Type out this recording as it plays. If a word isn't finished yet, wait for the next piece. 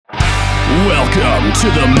Welcome to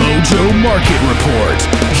the Mojo Market Report.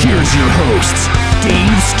 Here's your hosts,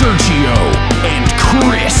 Dave Sturchio and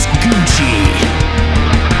Chris Gueci.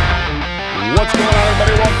 What's going on,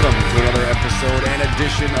 everybody? Welcome to another episode and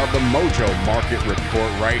edition of the Mojo Market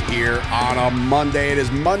Report right here on a Monday. It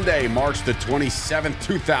is Monday, March the 27th,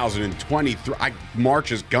 2023.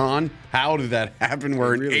 March is gone. How did that happen?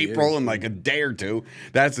 We're in April in like a day or two.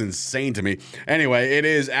 That's insane to me. Anyway, it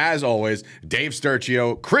is, as always, Dave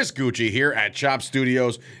Sturchio, Chris Gueci here at Chop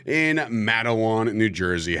Studios in Matawan, New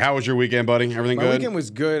Jersey. How was your weekend, buddy? Everything good? My weekend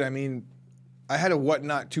was good. I mean, I had a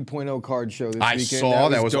Whatnot 2.0 card show this weekend. I saw.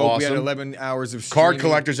 That was dope. awesome. We had 11 hours of streaming. Card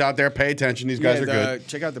collectors out there, pay attention. These guys are good.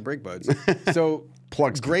 Check out the Break Buds. So,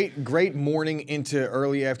 Plugs. Great morning into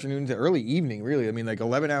early afternoon to early evening, really. I mean, like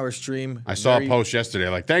 11-hour stream. I saw a post yesterday,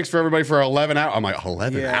 like, thanks for everybody for 11 hours. I'm like,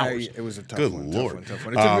 11 hours? It was a tough Good one. Lord. Tough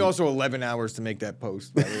one. It took me also 11 hours to make that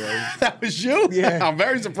post, by the way. That was you? Yeah. I'm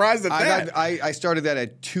very surprised at that. I started that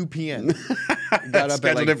at 2 p.m. Got up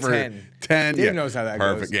at like 10. 10. Dave knows how that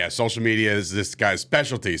Perfect. goes. Yeah, social media is this guy's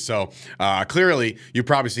specialty. So clearly, you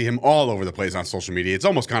probably see him all over the place on social media. It's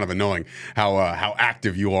almost kind of annoying how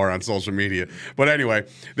active you are on social media. But anyway,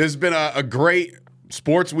 this has been a great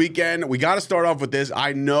sports weekend. We got to start off with this.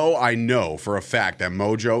 I know for a fact that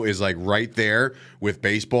Mojo is like right there with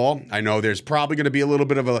baseball. I know there's probably going to be a little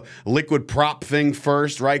bit of a liquid prop thing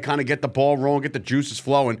first, right? Kind of get the ball rolling, get the juices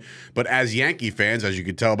flowing. But as Yankee fans, as you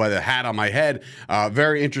could tell by the hat on my head,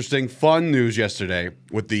 very interesting, fun news yesterday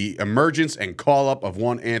with the emergence and call-up of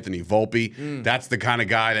one Anthony Volpe. That's the kind of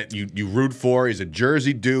guy that you root for. He's a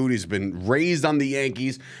Jersey dude. He's been raised on the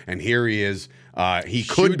Yankees, and here he is. He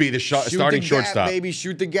could be the starting shortstop. Baby,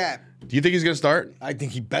 shoot the gap. Do you think he's going to start? I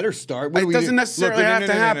think he better start. It doesn't necessarily have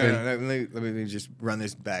to happen. Let me just run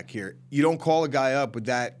this back here. You don't call a guy up with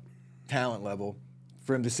that talent level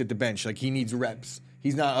for him to sit the bench. Like, he needs reps.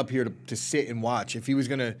 He's not up here to sit and watch. If he was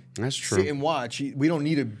going to sit and watch, we don't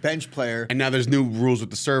need a bench player. And now there's new rules with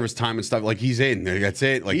the service time and stuff. Like, he's in. That's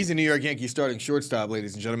it. Like, he's a New York Yankee starting shortstop,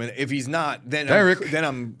 ladies and gentlemen. If he's not, then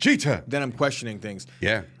I'm questioning things.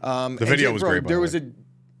 Yeah. The video was great. There was a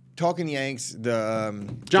Talking Yanks, the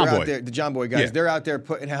John Boy guys. Yeah. They're out there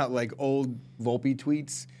putting out like old Volpe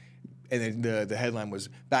tweets, and then the headline was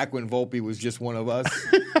 "Back when Volpe was just one of us."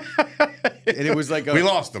 And it was like we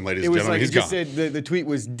lost him, ladies and gentlemen. He's gone. Said the tweet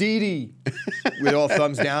was Didi with all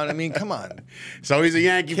thumbs down. I mean, come on. So he's a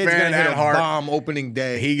Yankee Kid's fan gonna at hit a heart. bomb opening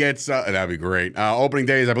day. He gets that'd be great. Opening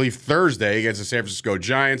day is, I believe, Thursday against the San Francisco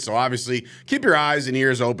Giants. So obviously, keep your eyes and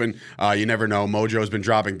ears open. You never know. Mojo's been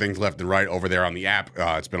dropping things left and right over there on the app.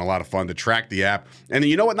 It's been a lot of fun to track the app. And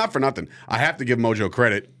you know what? Not for nothing. I have to give Mojo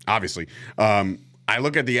credit. Obviously. I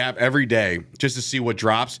look at the app every day just to see what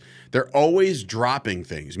drops. They're always dropping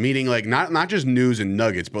things, meaning like not just news and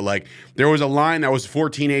nuggets, but like there was a line that was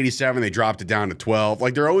 $14.87. They dropped it down to $12.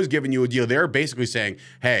 Like, they're always giving you a deal. They're basically saying,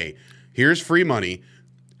 hey, here's free money.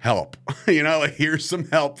 Help. Like, here's some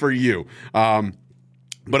help for you. But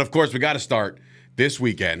of course, we got to start this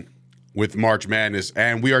weekend with March Madness,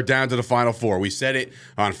 and we are down to the Final Four. We said it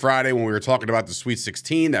on Friday when we were talking about the Sweet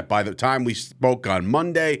 16, that by the time we spoke on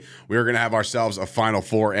Monday, we were going to have ourselves a Final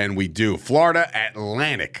Four, and we do. Florida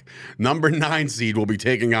Atlantic, number 9 seed, will be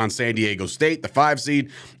taking on San Diego State, the 5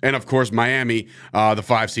 seed, and of course Miami, the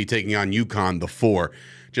 5 seed, taking on UConn, the 4.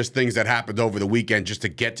 Just things that happened over the weekend just to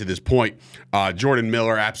get to this point. Jordan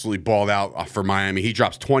Miller absolutely balled out for Miami. He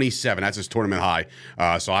drops 27. That's his tournament high.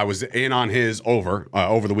 So I was in on his over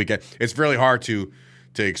the weekend. It's really hard to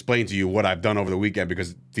explain to you what I've done over the weekend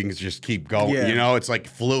because things just keep going. Yeah. It's like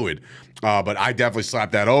fluid. But I definitely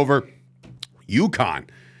slapped that over. UConn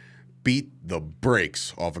beat the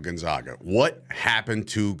brakes off of Gonzaga. What happened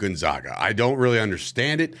to Gonzaga? I don't really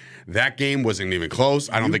understand it. That game wasn't even close.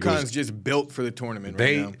 I don't think it was. UConn's just built for the tournament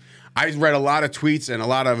right now. I read a lot of tweets and a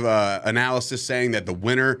lot of analysis saying that the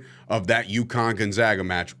winner of that UConn-Gonzaga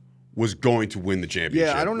match was going to win the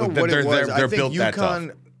championship. Yeah, I don't know what it was. They're I think built that tough.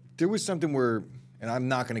 UConn, there was something where, and I'm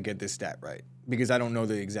not going to get this stat right because I don't know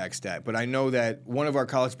the exact stat, but I know that one of our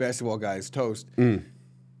college basketball guys, Toast,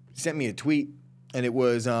 sent me a tweet. And it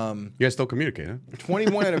was you guys still communicate, huh?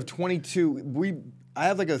 21 out of 22. I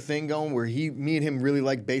have like a thing going where me and him really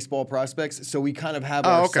like baseball prospects, so we kind of have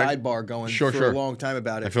our sidebar going for a long time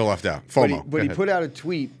about it. I feel left out. FOMO. But he put out a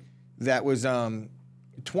tweet that was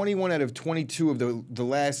 21 out of 22 of the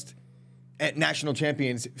last national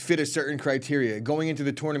champions fit a certain criteria. Going into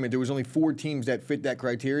the tournament, there was only 4 teams that fit that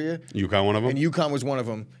criteria. UConn one of them? And UConn was one of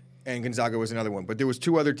them. And Gonzaga was another one. But there was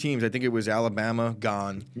 2 other teams. I think it was Alabama,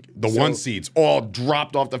 gone. The 1 seeds all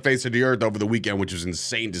dropped off the face of the earth over the weekend, which was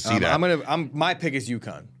insane to see that. My pick is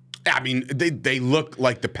UConn. I mean, they look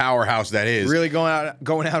like the powerhouse that is. Really going out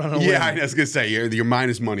on a limb. Yeah, I was gonna say your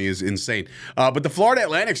minus money is insane. But the Florida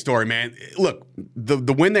Atlantic story, man. Look,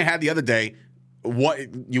 the win they had the other day, what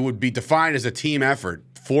you would be defined as a team effort.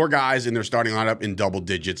 4 guys in their starting lineup in double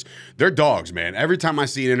digits. They're dogs, man. Every time I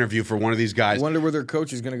see an interview for one of these guys, I wonder where their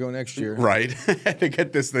coach is going to go next year. Right? They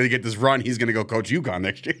get this run. He's going to go coach UConn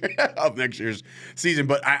next year of next year's season.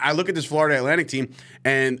 But I look at this Florida Atlantic team,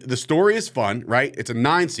 and the story is fun, right? It's a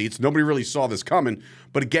 9 seats. Nobody really saw this coming.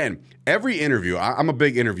 But again, every interview, I'm a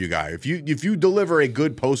big interview guy. If you deliver a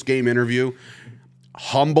good post game interview,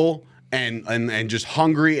 humble. And just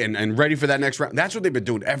hungry and ready for that next round. That's what they've been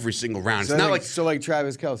doing every single round. So it's not like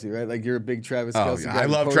Travis Kelce, right? Like you're a big Travis Kelce guy. I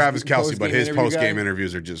love Travis Kelce, but his post game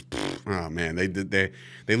interviews are just oh man, they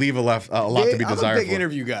leave a lot to be desired. I'm a big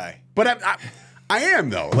interview guy, but I am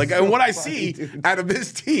though. Like so what I see out of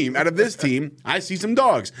this team, I see some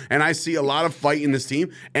dogs, and I see a lot of fight in this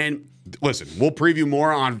team. And listen, we'll preview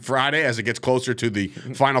more on Friday as it gets closer to the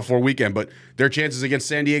Final Four weekend. But their chances against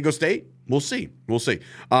San Diego State, we'll see.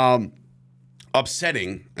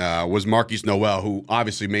 Upsetting was Marquise Noel, who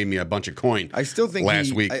obviously made me a bunch of coin. I still think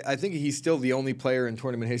last week. I think he's still the only player in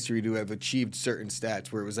tournament history to have achieved certain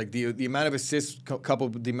stats, where it was like the amount of assists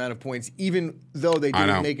coupled with the amount of points, even though they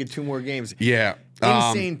didn't make it 2 more games. Yeah.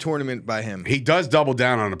 Insane tournament by him. He does double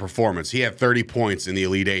down on a performance. He had 30 points in the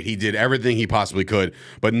Elite Eight. He did everything he possibly could,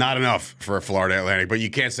 but not enough for Florida Atlantic. But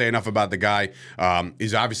you can't say enough about the guy.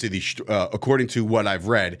 He's obviously according to what I've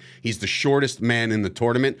read, he's the shortest man in the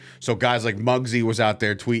tournament. So guys like Muggsy was out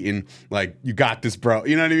there tweeting like, "You got this, bro."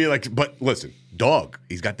 You know what I mean? Like, but listen, dog.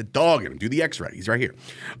 He's got the dog in him. Do the X-ray. He's right here.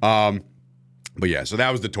 But yeah, so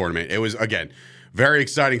that was the tournament. It was again very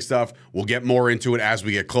exciting stuff. We'll get more into it as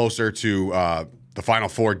we get closer to the Final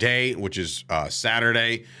Four day, which is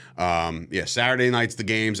Saturday. Saturday night's the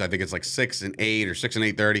games. I think it's like 6 and 8 or 6 and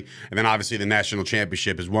 8:30. And then obviously the national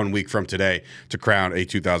championship is 1 week from today to crown a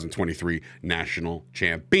 2023 national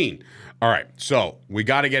champion. All right, so we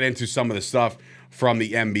got to get into some of the stuff from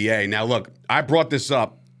the NBA. Now, look, I brought this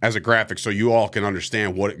up as a graphic so you all can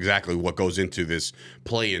understand what goes into this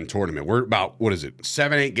play-in tournament. We're about,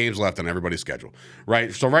 7-8 games left on everybody's schedule,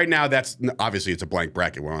 right? So right now, that's obviously it's a blank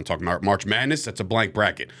bracket. We're on talking March Madness. That's a blank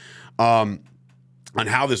bracket. On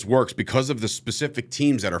how this works, because of the specific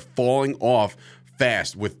teams that are falling off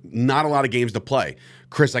fast with not a lot of games to play.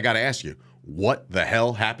 Chris, I got to ask you, what the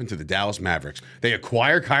hell happened to the Dallas Mavericks? They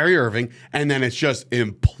acquire Kyrie Irving, and then it's just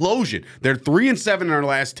implosion. They're 3-7 in their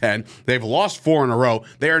last 10. They've lost 4 in a row.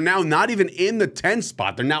 They are now not even in the 10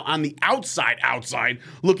 spot. They're now on the outside,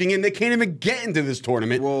 looking in. They can't even get into this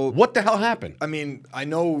tournament. Well, what the hell happened? I mean, I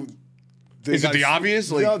know. Is it the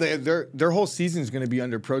obvious? No, their whole season is going to be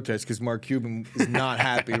under protest because Mark Cuban is not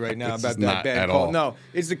happy right now about that bad call. All. No,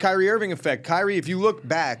 it's the Kyrie Irving effect. Kyrie, if you look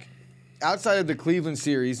back, outside of the Cleveland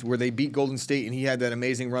series where they beat Golden State and he had that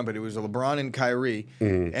amazing run, but it was LeBron and Kyrie,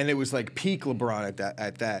 and it was like peak LeBron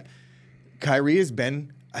at that. Kyrie has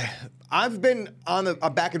been. I've been on a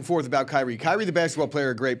back and forth about Kyrie. Kyrie, the basketball player,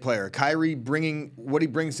 a great player. Kyrie bringing what he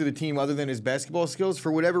brings to the team other than his basketball skills,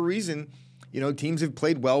 for whatever reason, teams have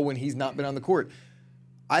played well when he's not been on the court.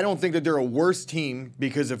 I don't think that they're a worse team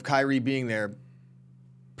because of Kyrie being there,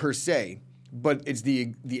 per se. But it's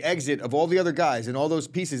the exit of all the other guys and all those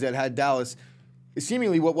pieces that had Dallas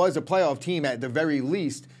seemingly what was a playoff team at the very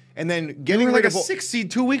least, and then getting rid of a 6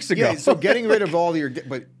 seed 2 weeks ago. Yeah, so getting rid of all your,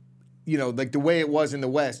 but like the way it was in the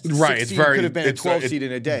West, right? 6 seed could have been a 12 seed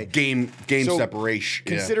in a day. Game so separation.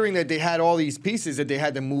 Considering that they had all these pieces that they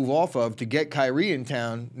had to move off of to get Kyrie in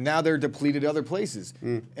town, now they're depleted other places.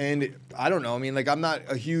 And I don't know. I mean, like, I'm not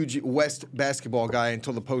a huge West basketball guy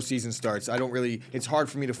until the postseason starts. It's hard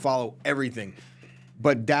for me to follow everything.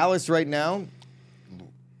 But Dallas right now,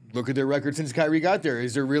 look at their record since Kyrie got there.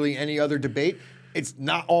 Is there really any other debate? It's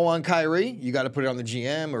not all on Kyrie. You got to put it on the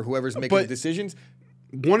GM or whoever's making the decisions.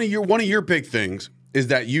 One of your big things is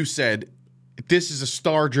that you said this is a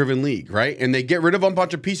star-driven league, right? And they get rid of a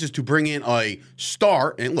bunch of pieces to bring in a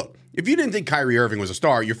star. And look, if you didn't think Kyrie Irving was a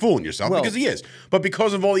star, you're fooling yourself because he is. But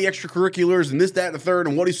because of all the extracurriculars and this, that, and the third,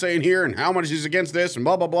 and what he's saying here, and how much he's against this, and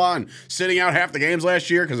blah, blah, blah, and sitting out half the games last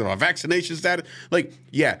year because of a vaccination status. Like,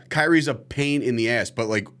 yeah, Kyrie's a pain in the ass. But,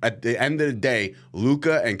 like, at the end of the day,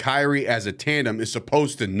 Luka and Kyrie as a tandem is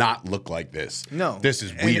supposed to not look like this. No. This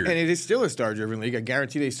is weird. And it is still a star-driven league. I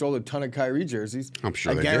guarantee they sold a ton of Kyrie jerseys. I'm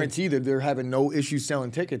sure I guarantee that they're having no issue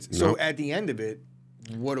selling tickets. No. So at the end of it,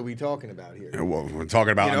 what are we talking about here? Well, we're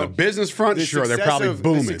talking about on the business front. Sure, they're probably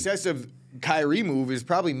booming. The success of Kyrie move has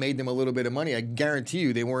probably made them a little bit of money. I guarantee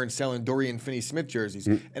you they weren't selling Dorian Finney-Smith jerseys.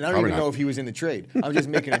 And I don't even know if he was in the trade. I'm just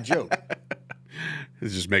making a joke.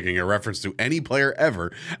 It's just making a reference to any player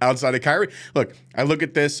ever outside of Kyrie. Look, I look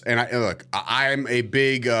at this, and I'm a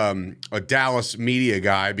big a Dallas media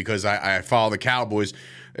guy because I follow the Cowboys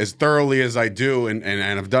as thoroughly as I do, and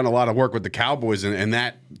I've done a lot of work with the Cowboys and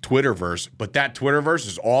that Twitterverse. But that Twitterverse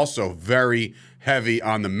is also very heavy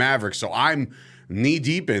on the Mavericks. So I'm knee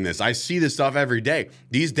deep in this. I see this stuff every day.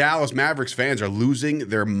 These Dallas Mavericks fans are losing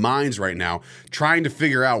their minds right now, trying to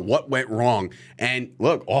figure out what went wrong. And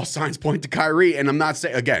look, all signs point to Kyrie. And I'm not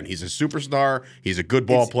saying, again, he's a superstar. He's a good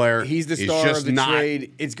ball player. He's the star of the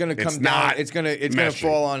trade. It's going to come down. It's going to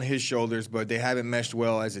fall on his shoulders. But they haven't meshed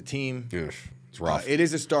well as a team. It's rough. It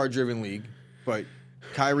is a star-driven league, but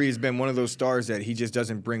Kyrie has been one of those stars that he just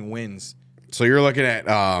doesn't bring wins. So you're looking at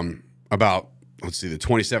about. Let's see, the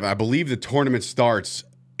 27th. I believe the tournament starts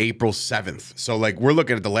April 7th. So, we're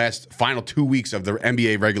looking at the final 2 weeks of the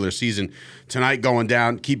NBA regular season. Tonight going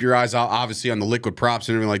down. Keep your eyes out, obviously, on the liquid props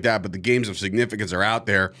and everything like that, but the games of significance are out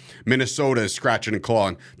there. Minnesota is scratching and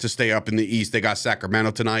clawing to stay up in the East. They got Sacramento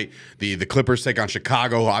tonight. The Clippers take on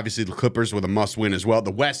Chicago. Obviously, the Clippers with a must-win as well. The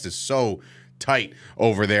West is so tight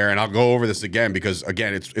over there, and I'll go over this again because,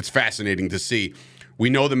 again, it's fascinating to see. We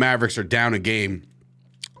know the Mavericks are down a game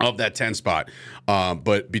of that 10 spot.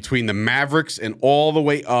 But between the Mavericks and all the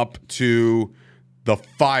way up to the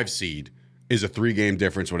 5 seed is a 3-game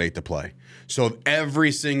difference with 8 to play. So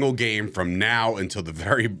every single game from now until the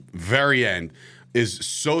very, very end is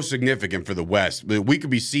so significant for the West. We could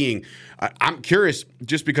be seeing, I'm curious,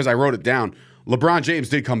 just because I wrote it down, LeBron James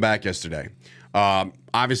did come back yesterday.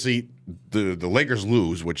 Obviously, the Lakers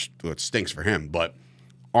lose, which stinks for him. But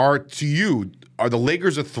are the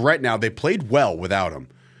Lakers a threat now? They played well without him.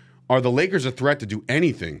 Are the Lakers a threat to do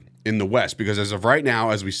anything in the West? Because as of right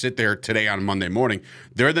now, as we sit there today on Monday morning,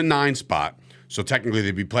 they're the 9 spot. So technically,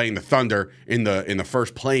 they'd be playing the Thunder in the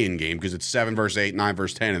first play-in game because it's 7 versus 8, 9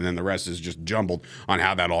 versus 10, and then the rest is just jumbled on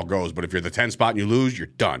how that all goes. But if you're the 10 spot and you lose, you're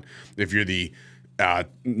done. If you're the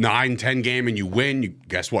 9-10 game and you win,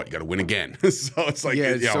 guess what? You got to win again. So it's like,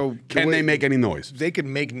 can they make any noise? They could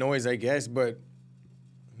make noise, I guess, but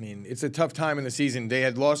I mean, it's a tough time in the season. They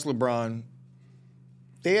had lost LeBron.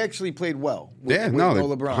 They actually played well with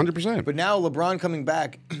LeBron. 100%. But now LeBron coming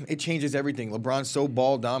back, it changes everything. LeBron's so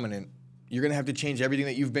ball dominant. You're going to have to change everything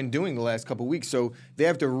that you've been doing the last couple weeks. So they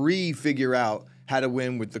have to re-figure out how to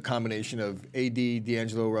win with the combination of AD,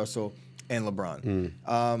 D'Angelo Russell, and LeBron.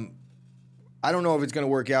 I don't know if it's going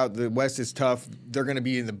to work out. The West is tough. They're going to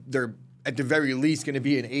be they're at the very least going to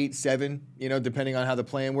be an 8-7, depending on how the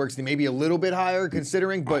plan works. They may be a little bit higher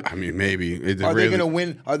considering, but I mean, maybe. Are they going to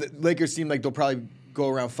win? The Lakers seem like they'll probably go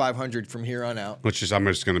around 500 from here on out. I'm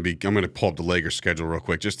going to pull up the Lakers schedule real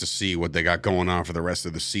quick just to see what they got going on for the rest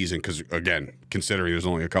of the season. Because again, considering there's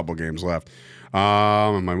only a couple games left,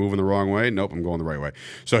 am I moving the wrong way? Nope, I'm going the right way.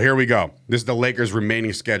 So here we go. This is the Lakers'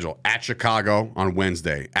 remaining schedule: at Chicago on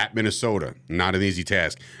Wednesday, at Minnesota, not an easy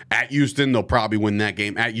task. At Houston, they'll probably win that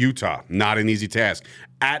game. At Utah, not an easy task.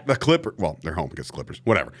 At the Clippers, well, they're home against the Clippers,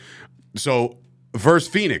 whatever. So versus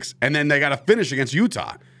Phoenix, and then they got to finish against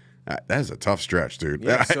Utah. That is a tough stretch, dude.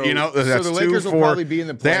 Yeah, so, that's the Lakers will probably be in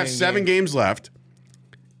the They have 7 games left.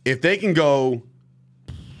 If they can go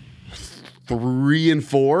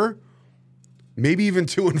 3-4, maybe even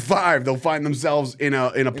 2-5, they'll find themselves in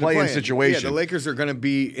a play-in situation. Yeah, the Lakers are going to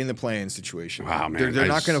be in the play-in situation. Wow, man. They're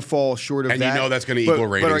not going to fall short of and that. And you know that's going to equal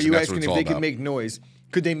ratings. But are you that's asking if they can make noise?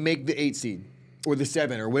 Could they make the 8 seed? Or the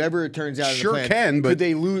 7, or whatever it turns out. Sure in the plan. can, but could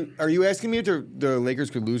they lose? Are you asking me if the Lakers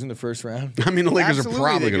could lose in the first round? I mean, the Lakers Absolutely are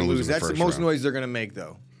probably going to lose in the That's first the most round. noise they're going to make,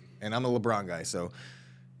 though. And I'm a LeBron guy, so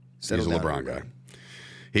he's a LeBron guy.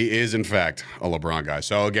 He is, in fact, a LeBron guy.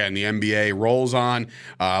 So, again, the NBA rolls on.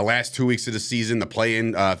 Last 2 weeks of the season, the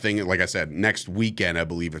play-in thing, like I said, next weekend, I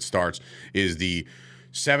believe it starts, is the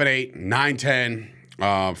 7-8,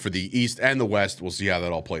 9-10 for the East and the West. We'll see how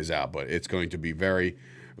that all plays out, but it's going to be very,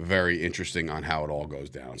 very interesting on how it all goes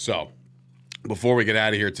down. So, before we get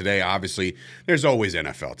out of here today, obviously, there's always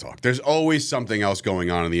NFL talk. There's always something else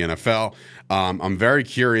going on in the NFL. I'm very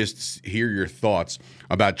curious to hear your thoughts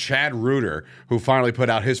about Chad Reuter, who finally put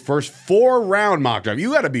out his first 4-round mock draft.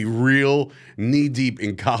 You got to be real knee-deep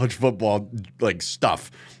in college football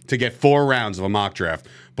stuff to get 4 rounds of a mock draft.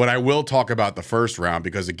 But I will talk about the first round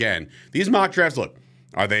because, again, these mock drafts, look,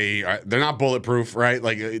 they're not bulletproof, right?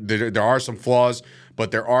 There are some flaws,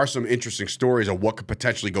 but there are some interesting stories of what could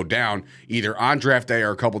potentially go down either on draft day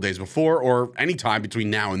or a couple days before or any time between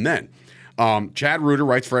now and then. Chad Reuter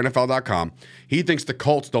writes for NFL.com. He thinks the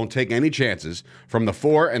Colts don't take any chances from the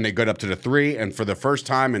 4 and they get up to the 3. And for the first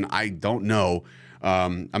time, and I don't know,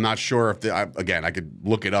 I'm not sure if I could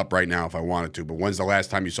look it up right now if I wanted to, but when's the last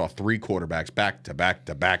time you saw 3 quarterbacks back to back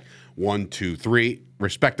to back 1, 2, 3,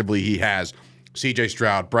 respectively. He has C.J.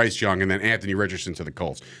 Stroud, Bryce Young, and then Anthony Richardson to the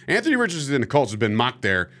Colts. Anthony Richardson and the Colts has been mocked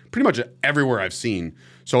there pretty much everywhere I've seen.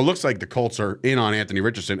 So it looks like the Colts are in on Anthony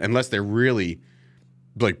Richardson unless they're really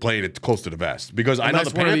like playing it close to the vest. Because I know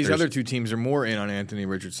the Panthers, one of these other two teams are more in on Anthony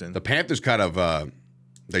Richardson. The Panthers kind of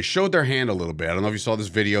they showed their hand a little bit. I don't know if you saw this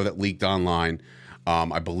video that leaked online.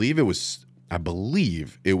 I believe it was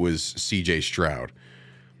C.J. Stroud.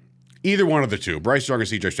 Either one of the two, Bryce Young or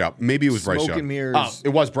C.J. Stroud. Maybe it was Bryce Young. Smoke and mirrors. Oh, it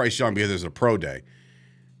was Bryce Young because it was a pro day.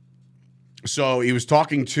 So he was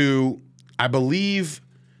talking to, I believe,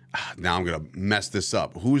 now I'm going to mess this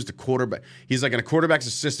up. Who's the quarterback? He's like a quarterback's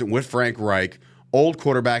assistant with Frank Reich, old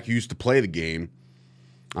quarterback who used to play the game.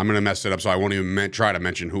 I'm going to mess it up, so I won't even try to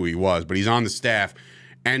mention who he was, but he's on the staff,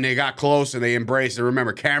 and they got close, and they embraced, and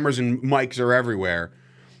remember, cameras and mics are everywhere,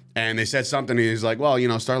 and they said something, and he's like,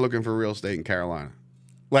 well, start looking for real estate in Carolina.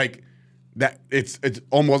 Like, that it's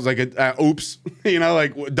almost like a oops,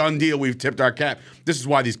 like done deal. We've tipped our cap. This is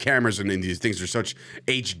why these cameras and these things are such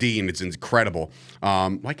HD and it's incredible.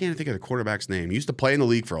 Why can't I think of the quarterback's name? He used to play in the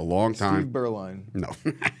league for a long time. Steve Berline. No,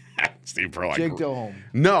 Steve Berline. Jake Delhomme.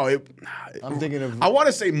 No, I'm thinking of. I want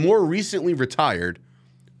to say more recently retired,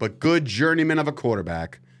 but good journeyman of a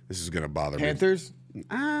quarterback. This is gonna bother Panthers? me.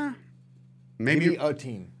 Maybe a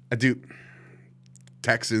team. I do.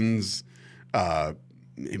 Texans.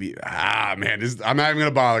 Maybe I'm not even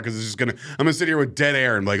gonna bother because I'm gonna sit here with dead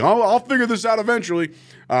air and be like, oh, I'll figure this out eventually,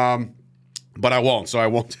 but I won't. So I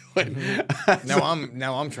won't do it.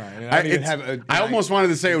 Now I'm trying. I almost wanted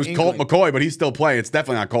to say it was Colt McCoy, but he's still playing. It's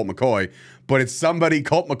definitely not Colt McCoy, but it's somebody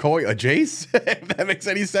Colt McCoy, a Jace. If that makes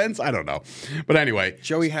any sense, I don't know. But anyway,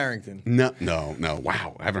 Joey Harrington. No.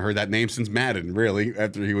 Wow, I haven't heard that name since Madden. Really,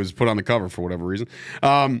 after he was put on the cover for whatever reason.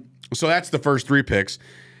 So that's the first 3 picks.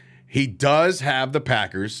 He does have the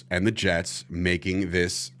Packers and the Jets making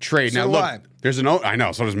this trade. So now, look, I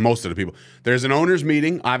know, so does most of the people. There's an owners'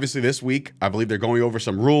 meeting, obviously, this week. I believe they're going over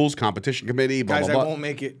some rules, competition committee, blah, Guys, blah, blah. I won't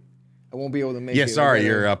make it. I won't be able to make it. Yeah, sorry,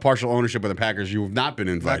 you're partial ownership of the Packers. You have not been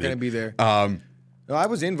invited. Not going to be there. No, I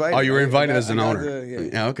was invited. Oh, you were invited as an owner.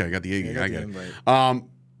 Yeah, okay, I got the invite.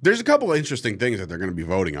 There's a couple of interesting things that they're going to be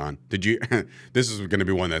voting on. This is going to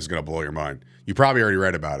be one that's going to blow your mind. You probably already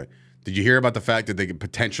read about it. Did you hear about the fact that they could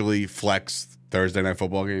potentially flex Thursday night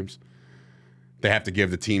football games? They have to give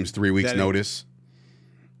the teams 3 weeks notice.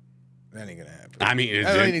 That ain't gonna happen. I mean,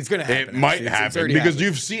 it's gonna happen. It might happen because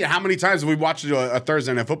you've seen how many times have we watched a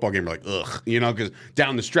Thursday night football game? We're like, ugh, because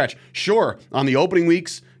down the stretch. Sure, on the opening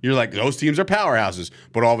weeks, you're like, those teams are powerhouses,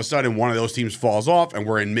 but all of a sudden, one of those teams falls off, and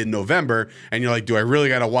we're in mid-November, and you're like, do I really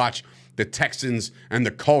got to watch the Texans and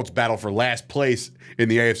the Colts battle for last place in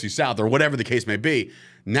the AFC South or whatever the case may be?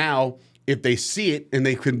 Now, if they see it and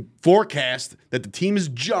they can forecast that the team is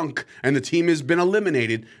junk and the team has been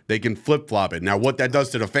eliminated, they can flip-flop it. Now, what that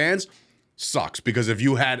does to the fans sucks because if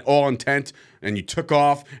you had all intent and you took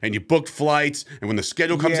off and you booked flights and when the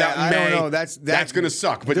schedule comes out in May, don't know. That's going to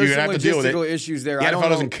suck. But you have to deal with it. Issues there. The NFL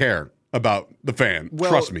doesn't care about the fan.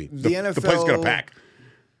 Well, trust me. The place is going to pack.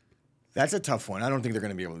 That's a tough one. I don't think they're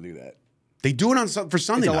going to be able to do that. They do it for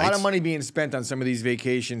Sunday nights. It's a lot of money being spent on some of these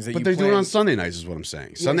vacations. But they do it on Sunday nights is what I'm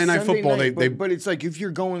saying. Sunday night football, But it's like if you're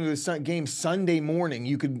going to the game Sunday morning,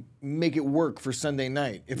 you could make it work for Sunday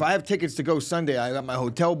night. If I have tickets to go Sunday, I got my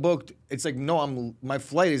hotel booked. It's like, no, my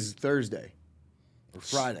flight is Thursday or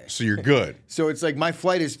Friday. So you're good. So it's like my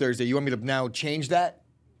flight is Thursday. You want me to now change that?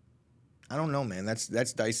 I don't know, man. That's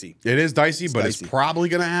dicey. It is dicey, but it's probably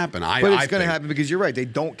going to happen. But it's going to happen because you're right. They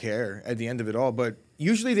don't care at the end of it all. But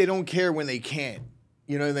usually they don't care when they can't.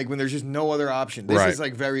 Like when there's just no other option. This is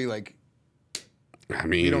like very like. I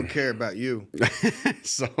mean, we don't care about you.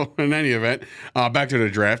 So in any event, back to the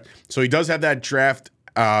draft. So he does have that draft,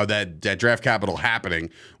 that draft capital happening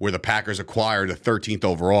where the Packers acquired the 13th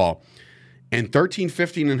overall, and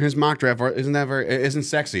 13-15 in his mock draft isn't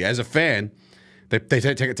sexy as a fan. They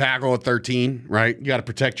take a tackle at 13, right? You got to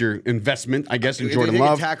protect your investment, I guess, in Jordan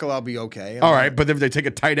Love. If they take a tackle, I'll be okay. All right, but if they take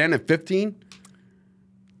a tight end at 15,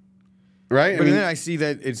 right? But then I see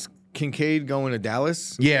that it's Kincaid going to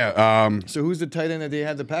Dallas. Yeah. So who's the tight end that they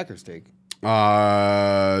had the Packers take?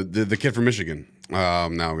 The kid from Michigan. Now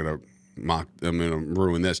I'm gonna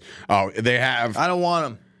ruin this. Oh, they have. I don't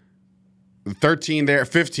want him. 13 there,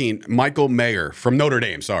 15. Michael Mayer from Notre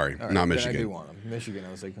Dame. Sorry, not Michigan. I do want him. Michigan.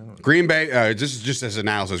 I was like, I don't know. Green Bay, this is just as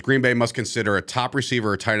analysis. Green Bay must consider a top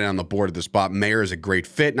receiver or tight end on the board at the spot. Mayer is a great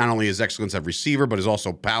fit. Not only his excellence as receiver, but his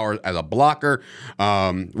also power as a blocker,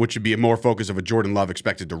 which would be a more focus of a Jordan Love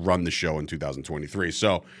expected to run the show in 2023.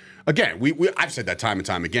 So, again, I've said that time and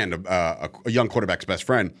time again. A young quarterback's best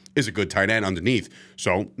friend is a good tight end underneath.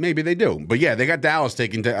 So maybe they do. But yeah, they got Dallas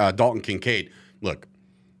taking Dalton Kincaid. Look,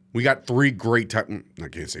 we got three great I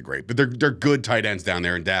can't say great, but they're good tight ends down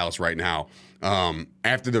there in Dallas right now.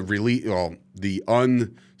 After the the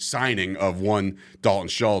unsigning of one Dalton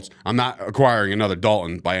Schultz, I'm not acquiring another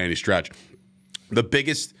Dalton by any stretch. The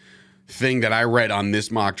biggest thing that I read on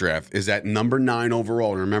this mock draft is that number 9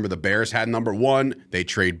 overall, and remember the Bears had number 1, they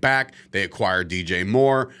trade back, they acquired DJ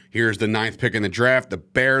Moore. Here's the 9th pick in the draft. The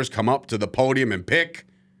Bears come up to the podium and pick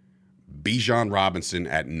Bijan Robinson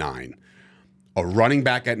at 9. A running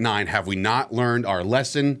back at 9. Have we not learned our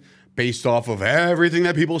lesson based off of everything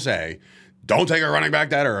that people say? Don't take a running back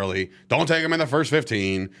that early. Don't take him in the first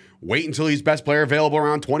 15. Wait until he's best player available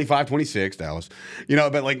around 25, 26, Dallas.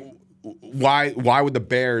 But like, why would the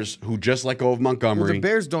Bears, who just let go of Montgomery? Well, the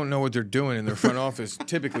Bears don't know what they're doing in their front office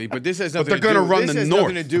typically, but this has nothing. But they're going to run the North.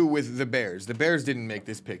 Nothing to do with the Bears. The Bears didn't make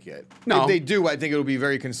this pick yet. No. If they do, I think it'll be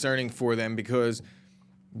very concerning for them because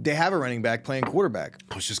they have a running back playing quarterback.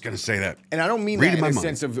 I was just going to say that. And I don't mean that in a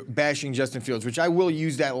sense of bashing Justin Fields, which I will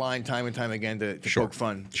use that line time and time again to poke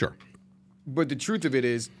fun. Sure. But the truth of it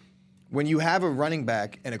is, when you have a running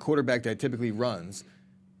back and a quarterback that typically runs,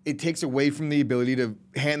 it takes away from the ability to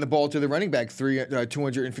hand the ball to the running back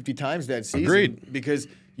 250 times that season. Agreed. Because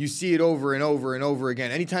you see it over and over and over again.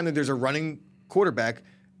 Anytime that there's a running quarterback,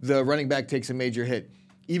 the running back takes a major hit.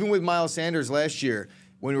 Even with Miles Sanders last year,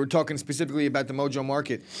 when we were talking specifically about the Mojo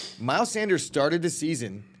Market, Miles Sanders started the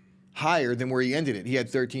season higher than where he ended it. He had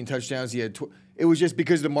 13 touchdowns. It was just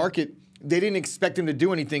because the market, they didn't expect him to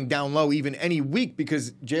do anything down low even any week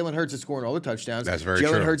because Jalen Hurts is scoring all the touchdowns. That's very true.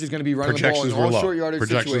 Jalen Hurts is going to be running the ball in all short yardage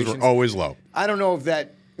situations. Projections were always low. I don't know if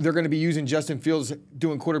they're going to be using Justin Fields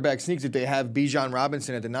doing quarterback sneaks if they have Bijan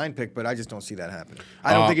Robinson at the 9 pick, but I just don't see that happening.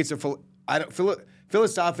 I don't think it's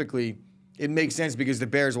philosophically, it makes sense because the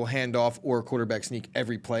Bears will hand off or quarterback sneak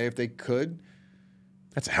every play if they could.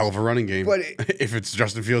 That's a hell of a running game. But if it's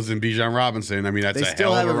Justin Fields and Bijan Robinson, I mean, that's a hell of a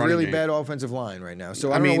running game. They still have a really bad offensive line right now.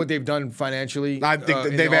 So I don't know what they've done financially. I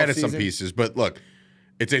think they've added some pieces. But look,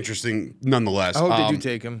 it's interesting nonetheless. I hope they do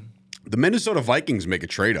take him. The Minnesota Vikings make a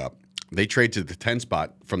trade up. They trade to the 10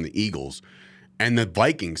 spot from the Eagles. And the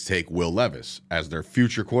Vikings take Will Levis as their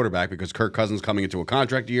future quarterback because Kirk Cousins coming into a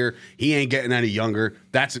contract year. He ain't getting any younger.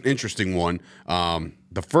 That's an interesting one.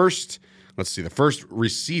 The first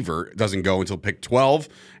receiver doesn't go until pick 12,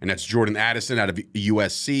 and that's Jordan Addison out of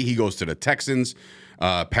USC. He goes to the Texans.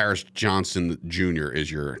 Paris Johnson Jr. is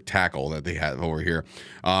your tackle that they have over here.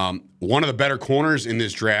 One of the better corners in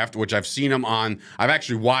this draft, which I've seen him on. I've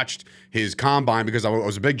actually watched his combine because I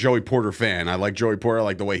was a big Joey Porter fan. I like Joey Porter. I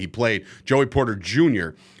like the way he played. Joey Porter Jr.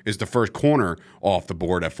 is the first corner off the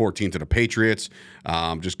board at 14 to the Patriots.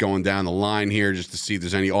 Just going down the line here just to see if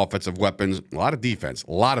there's any offensive weapons. A lot of defense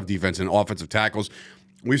and offensive tackles.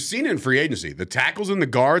 We've seen it in free agency. The tackles and the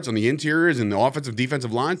guards on the interiors and the offensive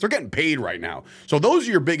defensive lines, they're getting paid right now. So those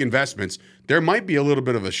are your big investments. There might be a little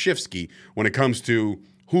bit of a shift ski when it comes to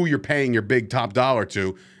who you're paying your big top dollar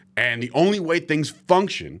to. And the only way things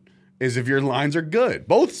function is if your lines are good.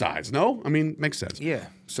 Both sides, no? I mean, makes sense. Yeah.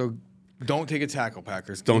 So don't take a tackle,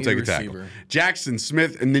 Packers. Don't take a tackle. Jackson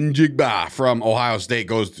Smith and Ninjigba from Ohio State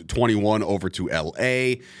goes to 21 over to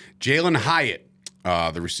L.A. Jalen Hyatt,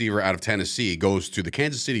 the receiver out of Tennessee, goes to the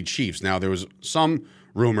Kansas City Chiefs. Now, there was some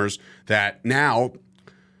rumors that now,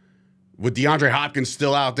 with DeAndre Hopkins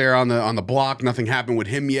still out there on the block, nothing happened with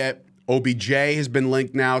him yet. OBJ has been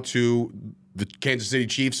linked now to the Kansas City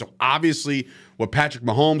Chiefs. So, obviously, what Patrick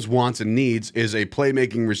Mahomes wants and needs is a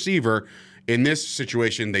playmaking receiver. In this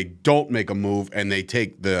situation, they don't make a move, and they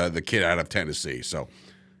take the kid out of Tennessee. So,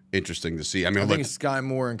 interesting to see. I think Sky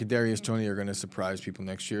Moore and Kadarius Toney are going to surprise people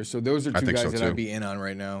next year. So those are two guys that I'd be in on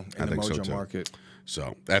right now in the Mojo Market.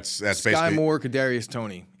 So that's basically Sky Moore, Kadarius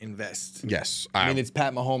Toney, invest. Yes, it's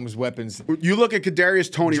Pat Mahomes' weapons. You look at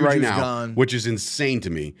Kadarius Toney right now, which is insane to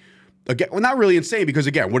me. Again, well, not really insane because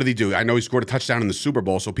again, what did he do? I know he scored a touchdown in the Super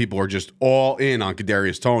Bowl, so people are just all in on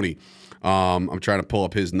Kadarius Toney. I'm trying to pull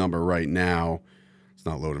up his number right now. It's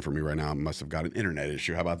not loading for me right now. I must have got an internet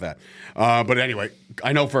issue. How about that? But anyway,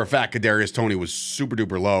 I know for a fact Kadarius Toney was super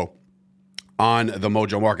duper low on the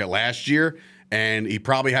Mojo Market last year, and he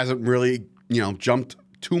probably hasn't really, jumped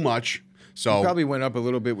too much. So he probably went up a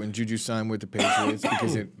little bit when Juju signed with the Patriots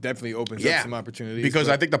because it definitely opens up some opportunities. Because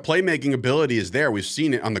I think the playmaking ability is there. We've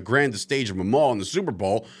seen it on the grandest stage of them all in the Super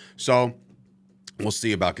Bowl. So We'll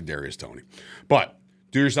see about Kadarius Toney. But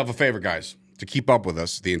do yourself a favor, guys, to keep up with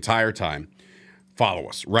us the entire time. Follow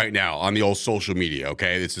us right now on the old social media,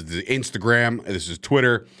 okay? This is the Instagram, this is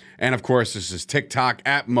Twitter, and of course, this is TikTok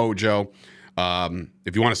at Mojo.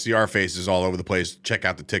 If you want to see our faces all over the place, check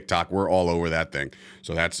out the TikTok. We're all over that thing.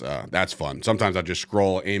 So that's fun. Sometimes I just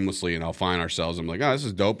scroll aimlessly and I'll find ourselves. I'm like, oh, this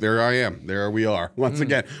is dope. There I am. There we are. Once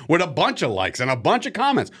again, with a bunch of likes and a bunch of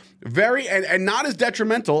comments. Very, and not as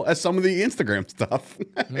detrimental as some of the Instagram stuff.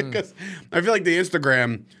 Because I feel like the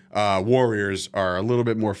Instagram warriors are a little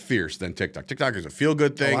bit more fierce than TikTok. TikTok is a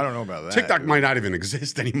feel-good thing. Oh, I don't know about that. TikTok might not even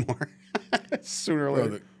exist anymore. Sooner or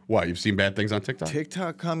later. What, you've seen bad things on TikTok?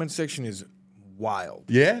 TikTok comment section is wild.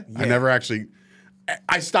 Yeah? I never actually.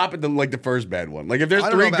 I stop at the first bad one. Like if there's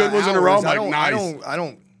 3 good ones in a row, I'm like, nice.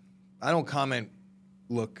 I don't comment.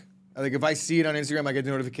 Look, like if I see it on Instagram, I get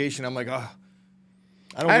the notification. I'm like, oh.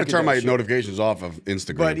 I had to turn my notifications off of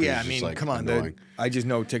Instagram. But yeah, I mean, come on. I just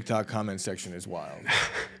know TikTok comment section is wild.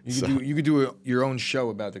 You could do your own show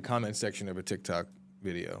about the comment section of a TikTok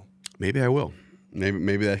video. Maybe I will.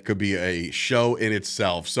 Maybe that could be a show in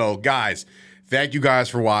itself. So, guys, thank you guys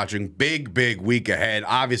for watching. Big week ahead.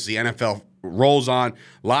 Obviously, NFL rolls on.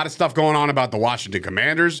 A lot of stuff going on about the Washington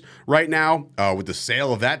Commanders right now with the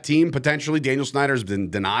sale of that team potentially. Daniel Snyder's been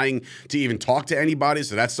denying to even talk to anybody,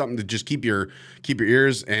 so that's something to just keep your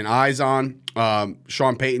ears and eyes on.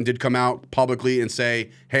 Sean Payton did come out publicly and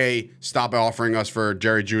say, hey, stop offering us for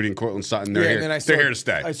Jerry Jeudy and Cortland Sutton. They're here to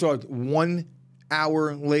stay. I saw 1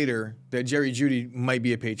 hour later that Jerry Jeudy might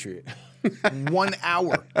be a Patriot. 1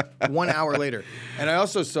 hour. 1 hour later. And I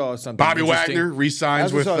also saw something Bobby Wagner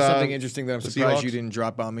re-signs with something interesting that I'm surprised Seahawks. You didn't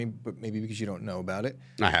drop on me, but maybe because you don't know about it.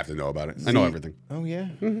 I have to know about it. I know everything. Oh, yeah?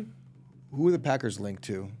 Mm-hmm. Who are the Packers linked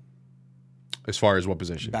to? As far as what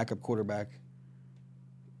position? Backup quarterback.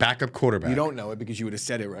 Backup quarterback. You don't know it because you would have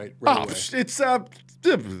said it right oh, away. It's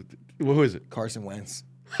who is it? Carson Wentz.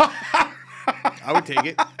 I would take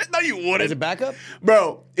it. No, you wouldn't. As a backup?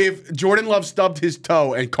 Bro, if Jordan Love stubbed his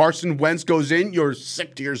toe and Carson Wentz goes in, you're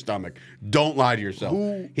sick to your stomach. Don't lie to yourself.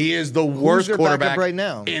 He is the worst quarterback right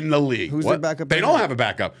now? in the league. Who's their backup? They don't have a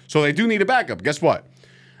backup, so they do need a backup. Guess what?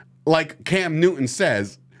 Like Cam Newton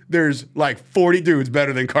says, there's like 40 dudes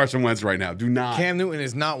better than Carson Wentz right now. Do not. Cam Newton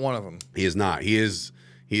is not one of them. He is not. He is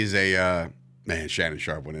a man. Shannon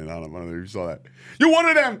Sharp went in on him. I don't know if you saw that. You're one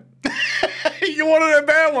of them. You're one of them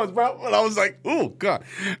bad ones, bro. And I was like, oh, God.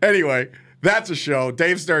 Anyway, that's a show.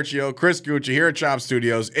 Dave Sturchio, Chris Gueci here at Chop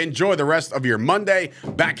Studios. Enjoy the rest of your Monday.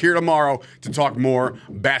 Back here tomorrow to talk more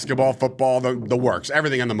basketball, football, the works.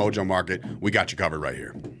 Everything on the Mojo Market. We got you covered right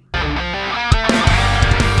here.